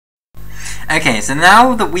Okay, so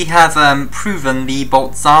now that we have proven the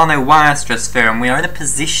Bolzano wire stress theorem, we are in a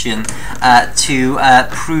position to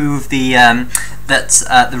prove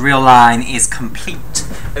that the real line is complete.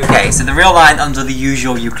 Okay, so the real line under the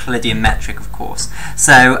usual Euclidean metric, of course.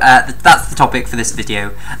 So that's the topic for this video.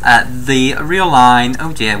 The real line,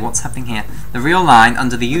 oh dear, what's happening here? The real line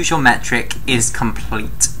under the usual metric is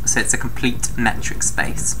complete. So it's a complete metric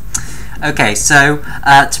space. Okay, so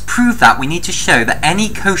to prove that, we need to show that any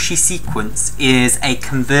Cauchy sequence is a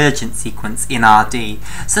convergent sequence in Rd.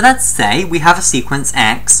 So let's say we have a sequence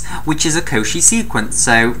x, which is a Cauchy sequence.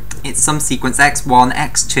 So it's some sequence x1,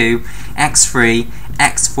 x2, x3,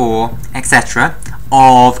 x4, etc.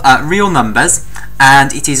 of real numbers,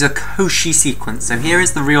 and it is a Cauchy sequence. So here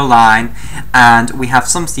is the real line, and we have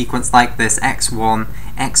some sequence like this, x1,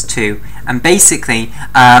 x2, and basically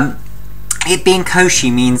it being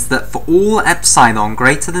Cauchy means that for all epsilon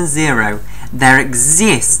greater than 0, there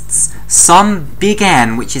exists some big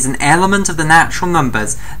N, which is an element of the natural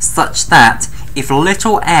numbers, such that if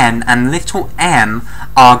little n and little m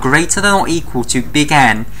are greater than or equal to big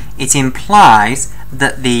N, it implies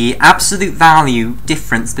that the absolute value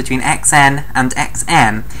difference between xn and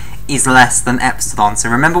xm is less than epsilon. So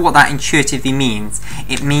remember what that intuitively means.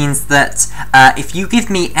 It means that if you give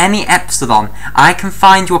me any epsilon, I can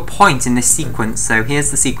find you a point in this sequence. So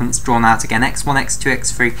here's the sequence drawn out again, x1, x2,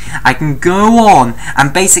 x3. I can go on,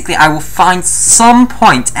 and basically I will find some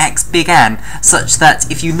point x big N, such that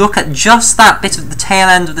if you look at just that bit of the tail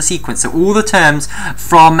end of the sequence, so all the terms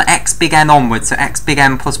from x big N onwards, so x big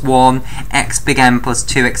N plus 1, x big N plus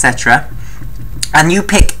 2, etc., and you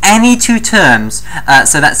pick any two terms,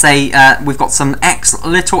 so let's say we've got some x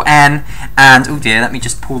little n, and oh dear, let me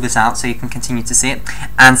just pull this out so you can continue to see it,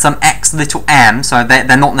 and some x little m, so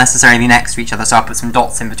they're not necessarily next to each other, so I'll put some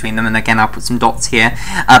dots in between them, and again I'll put some dots here,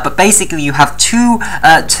 but basically you have two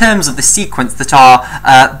terms of the sequence that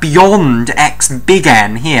are beyond x big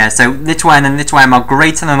N here, so little n and little m are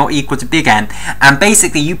greater than or equal to big N, and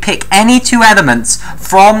basically you pick any two elements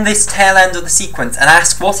from this tail end of the sequence and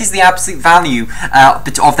ask what is the absolute value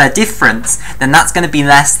of their difference, then that's going to be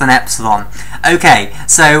less than epsilon. Okay,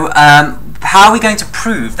 so how are we going to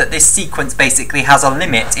prove that this sequence basically has a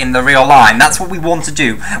limit in the real line? That's what we want to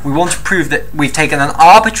do. We want to prove that we've taken an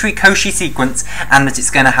arbitrary Cauchy sequence and that it's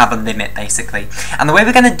going to have a limit, basically. And the way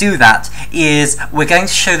we're going to do that is we're going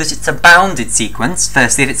to show that it's a bounded sequence.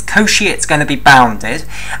 Firstly, if it's Cauchy, it's going to be bounded,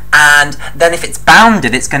 and then if it's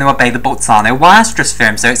bounded, it's going to obey the Bolzano wire stress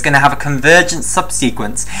theorem, so it's going to have a convergent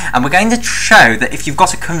subsequence. And we're going to show that if you've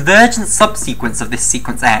got a convergent subsequence of this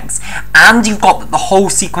sequence x, and you've got that the whole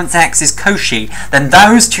sequence x is Cauchy, then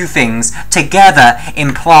those two things together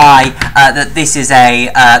imply that this is a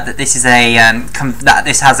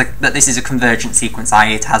convergent sequence,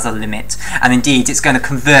 i.e. it has a limit, and indeed it's going to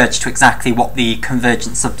converge to exactly what the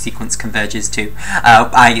convergent subsequence converges to,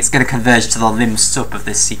 i.e. it's going to converge to the lim sup of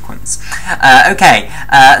this sequence.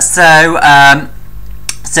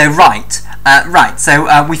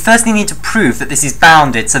 So we firstly need to prove that this is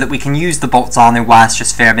bounded so that we can use the Bolzano wire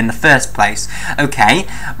stress theorem in the first place. Okay,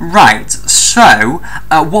 right, so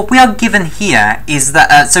what we are given here is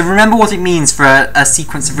that, so remember what it means for a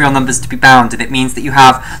sequence of real numbers to be bounded. It means that you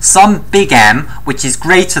have some big M, which is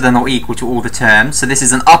greater than or equal to all the terms, so this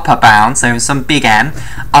is an upper bound, so some big M,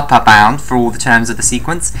 upper bound for all the terms of the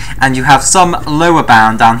sequence, and you have some lower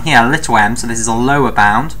bound down here, little m, so this is a lower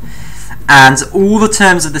bound, and all the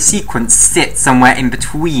terms of the sequence sit somewhere in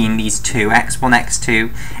between these two, x1, x2,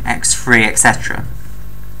 x3, etc.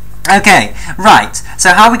 Okay, right,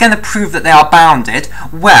 so how are we going to prove that they are bounded?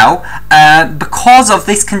 Well, because of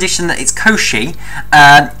this condition that it's Cauchy,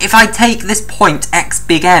 if I take this point x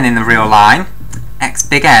big N in the real line, x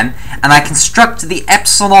big N, and I construct the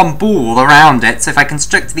epsilon ball around it, so if I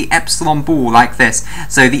construct the epsilon ball like this,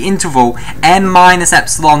 so the interval m minus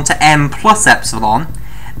epsilon to m plus epsilon,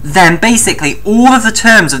 then basically all of the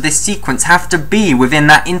terms of this sequence have to be within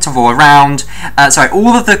that interval around,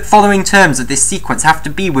 all of the following terms of this sequence have to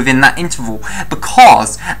be within that interval,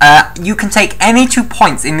 because you can take any 2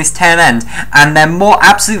 points in this tail end and their more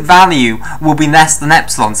absolute value will be less than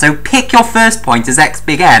epsilon. So pick your first point as x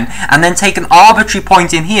big N and then take an arbitrary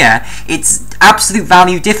point in here. It's absolute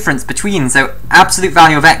value difference between, so absolute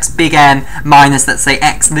value of x big N minus, let's say,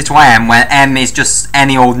 x little m, where m is just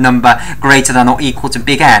any old number greater than or equal to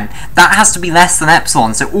big N, that has to be less than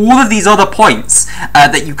epsilon. So all of these other points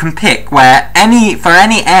that you can pick, where for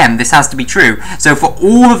any m this has to be true, so for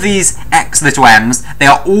all of these x little m's, they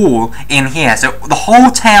are all in here. So the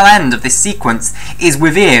whole tail end of this sequence is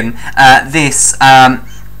within this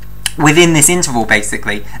within this interval,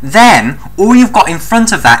 basically, then all you've got in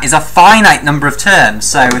front of that is a finite number of terms.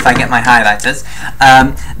 So if I get my highlighters,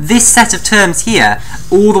 this set of terms here,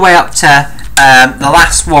 all the way up to the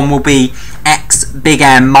last one will be x big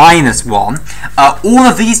M minus 1. All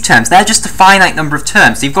of these terms, they're just a finite number of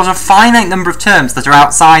terms. So you've got a finite number of terms that are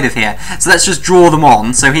outside of here. So let's just draw them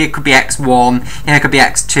on. So here could be x1, here could be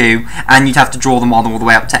x2, and you'd have to draw them on all the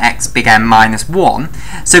way up to x big M minus 1.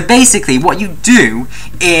 So basically what you do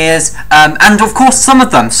is, and of course some of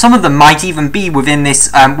them might even be within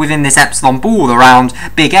this epsilon ball around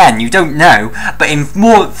big N. You don't know, but in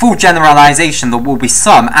more full generalization there will be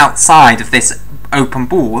some outside of this open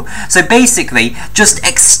ball. So basically just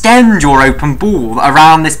extend your open ball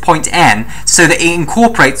around this point N so that it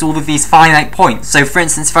incorporates all of these finite points. So for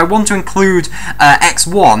instance, if I want to include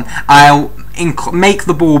x1, I'll make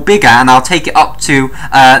the ball bigger and I'll take it up to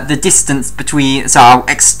the distance between, so I'll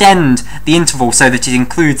extend the interval so that it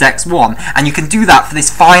includes x1, and you can do that for this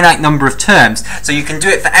finite number of terms. So you can do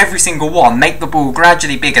it for every single one, make the ball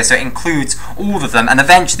gradually bigger so it includes all of them, and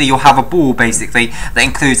eventually you'll have a ball basically that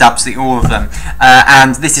includes absolutely all of them.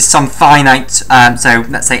 And this is some finite, so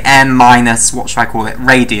let's say m minus, what should I call it,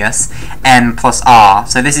 radius, n plus r.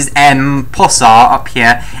 So this is n plus r up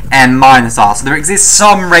here, n minus r. So there exists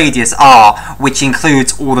some radius r which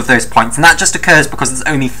includes all of those points, and that just occurs because there's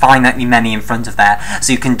only finitely many in front of there,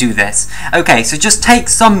 so you can do this. Okay, so just take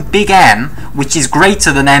some big M which is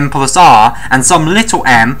greater than m plus r and some little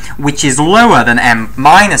m which is lower than m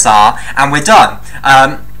minus r, and we're done.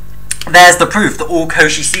 There's the proof that all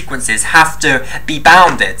Cauchy sequences have to be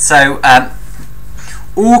bounded. So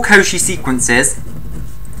all Cauchy sequences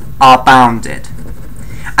are bounded.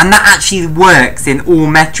 And that actually works in all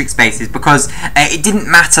metric spaces because it didn't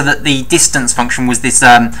matter that the distance function was this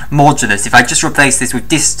modulus. If I just replace this with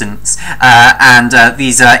distance and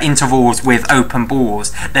these intervals with open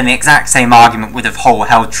balls, then the exact same argument would have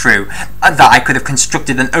held true. That I could have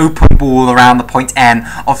constructed an open ball around the point N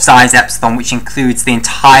of size epsilon, which includes the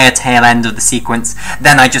entire tail end of the sequence.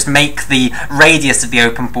 Then I just make the radius of the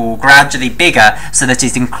open ball gradually bigger so that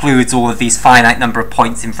it includes all of these finite number of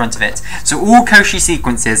points in front of it. So all Cauchy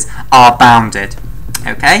sequences are bounded.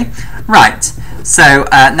 Okay, right. So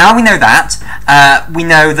now we know that. We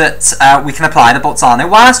know that we can apply the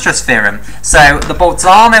Bolzano-Weierstrass theorem. So the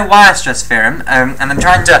Bolzano-Weierstrass theorem, and I'm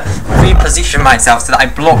trying to reposition myself so that I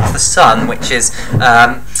block the sun, which is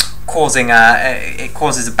causing it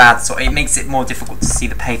causes a bad sort. It makes it more difficult to see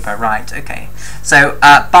the paper. Right. Okay. So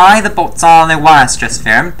by the Bolzano-Weierstrass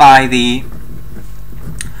theorem, by the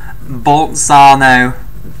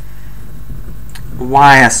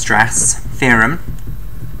Bolzano-Weierstrass theorem.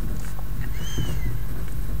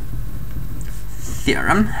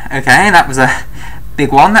 Okay, that was a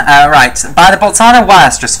big one. Right, by the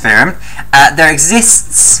Bolzano-Weierstrass theorem, there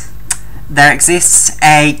exists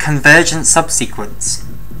a convergent subsequence.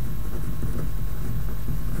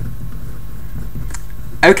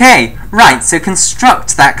 Okay, right, so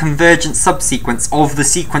construct that convergent subsequence of the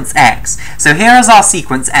sequence x. So here is our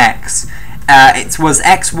sequence x. It was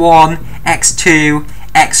x1, x2,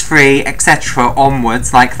 x3, etc.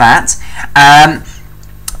 onwards, like that.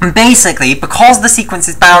 And basically, because the sequence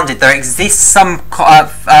is bounded, there exists some,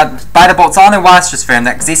 by the Bolzano-Weierstrass theorem,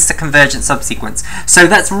 there exists a convergent subsequence. So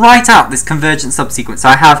let's write out this convergent subsequence. So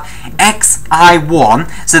I have xi1.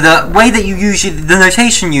 So the way that you usually, the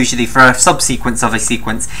notation usually for a subsequence of a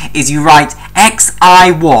sequence is you write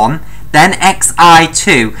xi1, then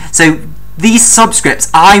xi2. So these subscripts,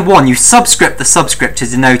 I1, you subscript the subscript to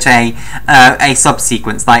denote a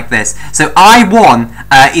subsequence like this. So I1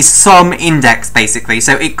 is some index, basically.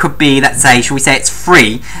 So it could be, let's say, shall we say it's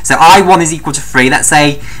 3. So I1 is equal to 3. Let's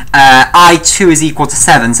say I2 is equal to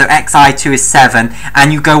 7. So xi2 is 7.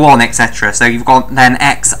 And you go on, etc. So you've got then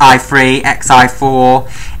xi3, xi4,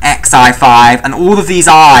 xi5. And all of these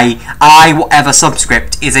I whatever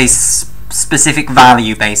subscript is a specific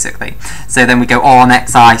value, basically. So then we go on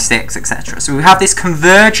xi6, etc. So we have this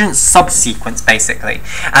convergent subsequence, basically,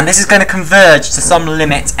 and this is going to converge to some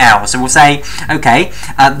limit L. So we'll say, okay,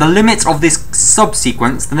 the limit of this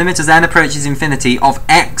subsequence, the limit as n approaches infinity of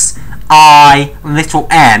xi little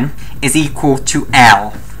n is equal to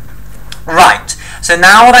L. Right, so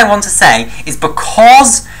now what I want to say is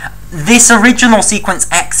because this original sequence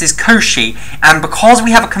X is Cauchy, and because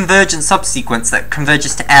we have a convergent subsequence that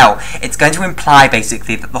converges to L, it's going to imply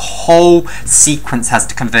basically that the whole sequence has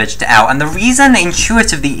to converge to L. And the reason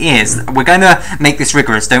intuitively is, we're going to make this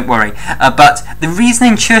rigorous, don't worry, but the reason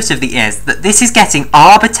intuitively is that this is getting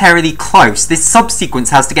arbitrarily close. This subsequence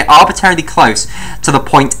has to get arbitrarily close to the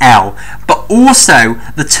point L, but also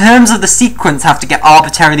the terms of the sequence have to get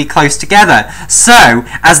arbitrarily close together. So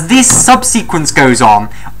as this subsequence goes on,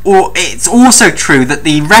 or it's also true that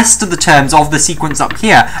the rest of the terms of the sequence up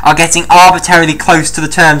here are getting arbitrarily close to the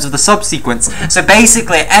terms of the subsequence. So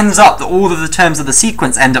basically it ends up that all of the terms of the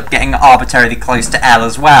sequence end up getting arbitrarily close to L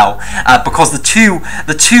as well, because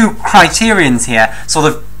the two criterions here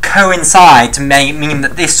sort of coincide to mean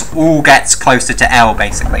that this all gets closer to L,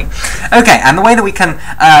 basically. Okay, and the way that we can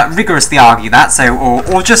rigorously argue that, so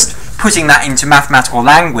or just putting that into mathematical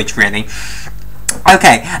language, really.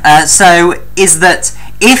 Okay, so is that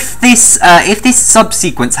if this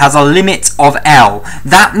subsequence has a limit of L,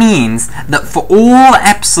 that means that for all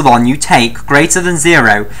epsilon you take greater than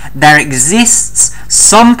 0, there exists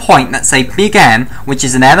some point, let's say big N, which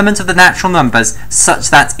is an element of the natural numbers, such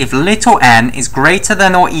that if little n is greater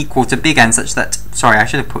than or equal to big N, such that, sorry, I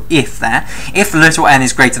should have put if there, if little n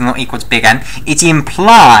is greater than or equal to big N, it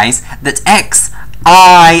implies that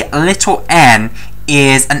xi little n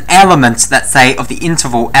is an element, let's say, of the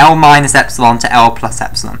interval L minus epsilon to L plus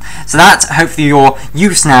epsilon. So that, hopefully, you're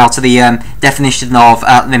used now to the definition of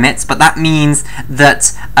limits, but that means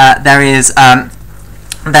that there is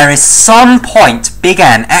some point, big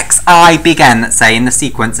N, xi big N, let's say, in the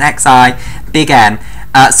sequence, xi big N,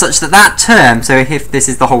 such that that term, so if this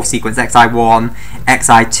is the whole sequence, xi1,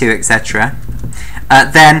 xi2, etc.,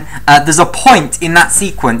 then there's a point in that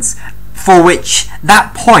sequence for which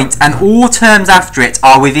that point and all terms after it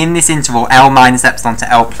are within this interval L minus epsilon to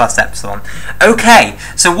L plus epsilon. Okay,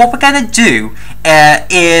 so what we're going to do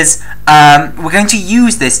is we're going to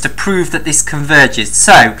use this to prove that this converges.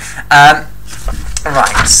 So,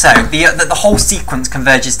 right, so the whole sequence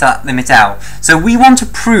converges to that limit L. So we want to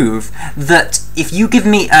prove that if you give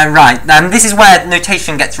me, right, and this is where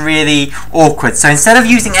notation gets really awkward. So instead of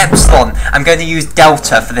using epsilon, I'm going to use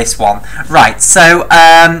delta for this one. Right, so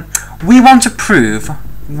we want to prove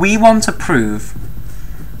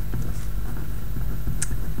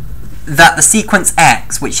that the sequence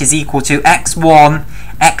x, which is equal to x1,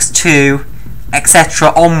 x2,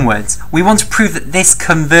 etc. onwards, we want to prove that this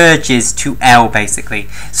converges to L, basically.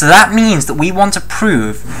 So that means that we want to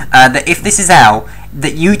prove that if this is L,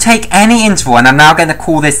 that you take any interval, and I'm now going to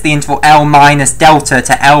call this the interval L minus delta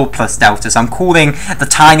to L plus delta. So I'm calling the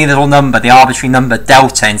tiny little number, the arbitrary number,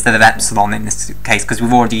 delta instead of epsilon in this case, because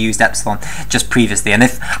we've already used epsilon just previously. And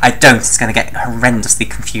if I don't, it's going to get horrendously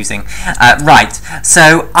confusing. Right,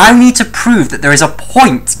 so I need to prove that there is a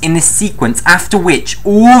point in this sequence after which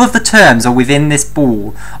all of the terms are within this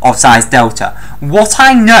ball of size delta. What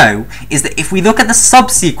I know is that if we look at the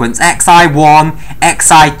subsequence xi1,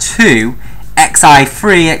 xi2,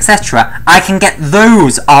 xi3, etc., I can get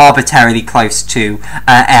those arbitrarily close to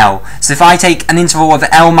L. So if I take an interval of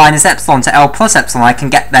L minus epsilon to L plus epsilon, I can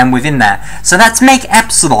get them within there. So let's make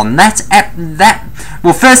epsilon,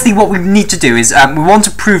 well, firstly what we need to do is we want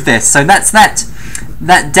to prove this, so let's let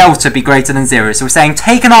delta be greater than 0. So we're saying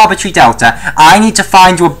take an arbitrary delta. I need to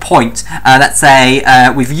find you a point. Let's say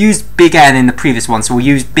we've used big N in the previous one, so we'll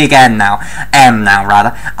use big N now. M now,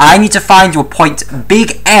 rather. I need to find you a point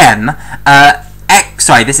big M.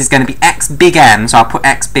 Sorry, this is going to be x big M, so I'll put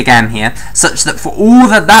x big M here, such that for all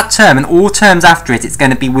that term and all terms after it, it's going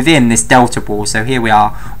to be within this delta ball. So here we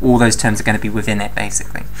are. All those terms are going to be within it,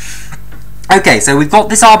 basically. Okay, so we've got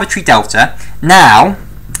this arbitrary delta. Now,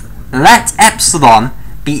 let epsilon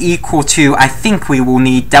be equal to, I think we will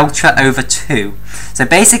need delta over 2. So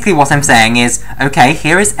basically what I'm saying is, okay,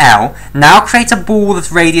 here is L. Now create a ball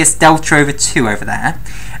of radius delta over 2 over there.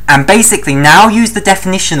 And basically now use the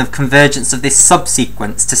definition of convergence of this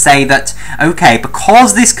subsequence to say that, okay,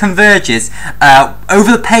 because this converges,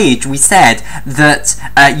 over the page we said that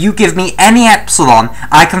you give me any epsilon,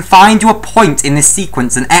 I can find you a point in this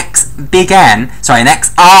sequence, an xi big N,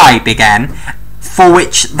 for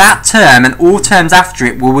which that term and all terms after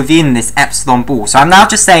it were within this epsilon ball. So I'm now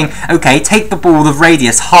just saying, okay, take the ball of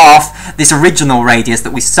radius half this original radius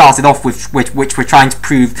that we started off with, which we're trying to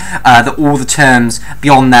prove that all the terms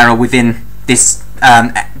beyond there are within this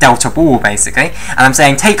delta ball, basically. And I'm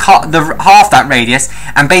saying take half that radius,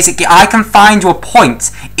 and basically I can find you a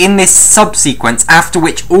point in this subsequence after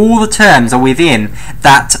which all the terms are within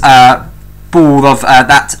that ball of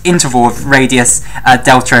that interval of radius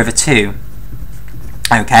delta over 2.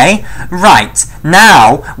 Okay, right,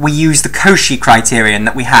 now we use the Cauchy criterion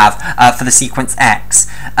that we have for the sequence x.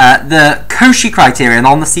 The Cauchy criterion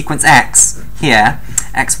on the sequence x here,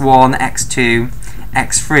 x1, x2,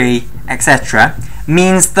 x3, etc.,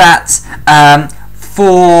 means that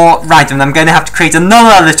and I'm going to have to create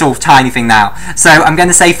another little tiny thing now. So I'm going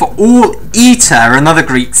to say for all eta, another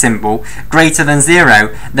Greek symbol, greater than 0,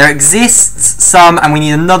 there exists some, and we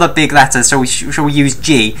need another big letter, so shall we use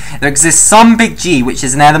G? There exists some big G, which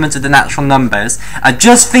is an element of the natural numbers.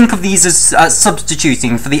 Just think of these as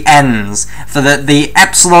substituting for the n's, for the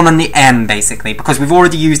epsilon and the n, basically, because we've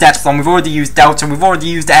already used epsilon, we've already used delta, we've already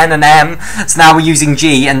used n and m, so now we're using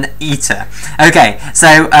G and eta. Okay,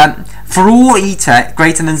 so for all eta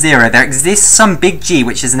greater than 0, there exists some big G,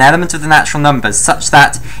 which is an element of the natural numbers, such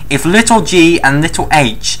that if little g and little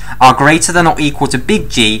h are greater than or equal to big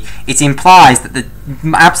G, it implies that the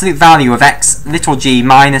absolute value of x little g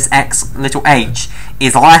minus x little h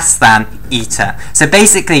is less than eta. So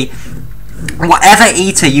basically, whatever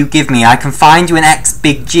eta you give me, I can find you an x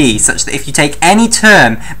big G, such that if you take any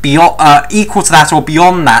term beyond, equal to that or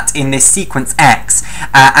beyond that in this sequence x,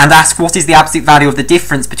 and ask what is the absolute value of the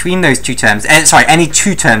difference between those two terms, sorry, any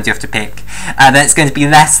two terms you have to pick, then it's going to be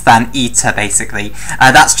less than eta, basically.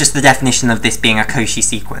 That's just the definition of this being a Cauchy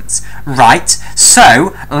sequence. Right,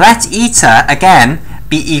 so let eta, again,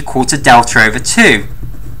 be equal to delta over 2.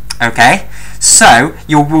 Okay? So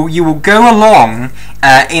you will go along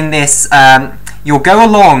in this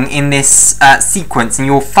sequence, and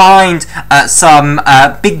you'll find some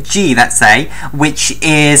big G, let's say, which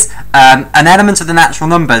is an element of the natural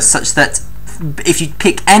numbers, such that if you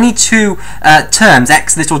pick any two terms,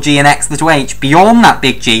 x little g and x little h, beyond that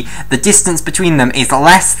big G, the distance between them is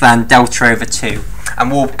less than delta over 2.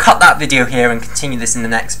 And we'll cut that video here and continue this in the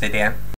next video.